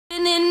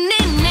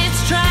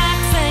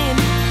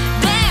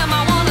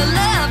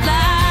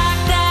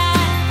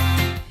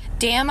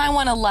Damn, I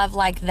Want to Love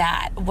Like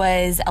That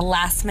was a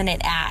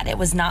last-minute ad. It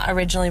was not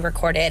originally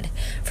recorded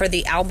for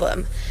the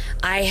album.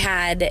 I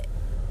had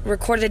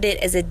recorded it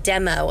as a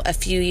demo a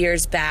few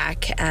years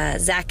back.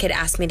 Zach had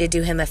asked me to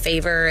do him a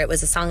favor. It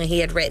was a song he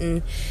had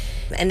written,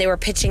 and they were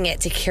pitching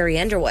it to Carrie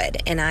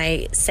Underwood, and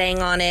I sang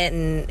on it,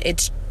 and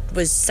it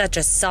was such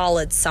a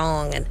solid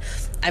song, and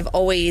I've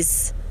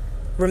always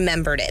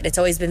remembered it. It's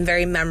always been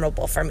very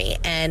memorable for me.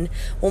 And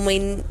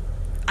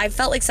I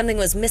felt like something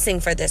was missing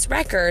for this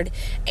record,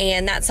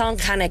 and that song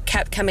kind of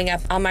kept coming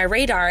up on my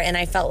radar, and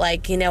I felt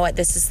like, you know what,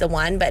 this is the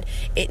one, but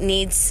I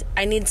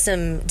need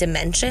some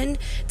dimension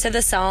to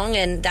the song,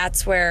 and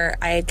that's where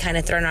I had kind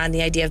of thrown around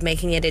the idea of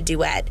making it a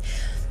duet.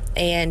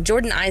 And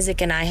Jordan Isaac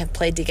and I have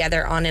played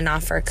together on and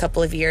off for a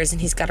couple of years,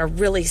 and he's got a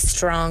really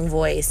strong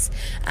voice,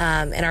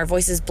 and our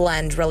voices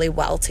blend really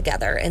well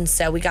together. And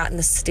so we got in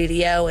the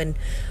studio, and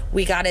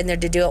we got in there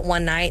to do it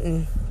one night,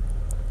 and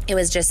it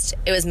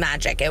was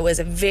magic. It was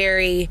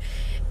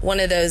one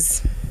of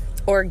those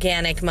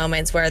organic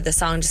moments where the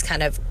song just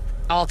kind of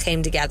all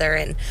came together,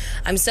 and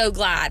I'm so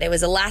glad. It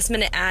was a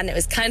last-minute ad, and it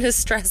was kind of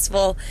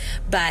stressful,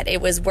 but it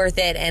was worth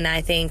it, and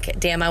I think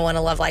Damn, I Want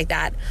to Love Like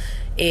That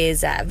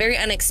is very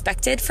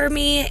unexpected for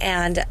me,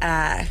 and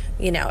a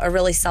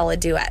really solid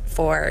duet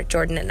for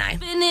Jordan and I.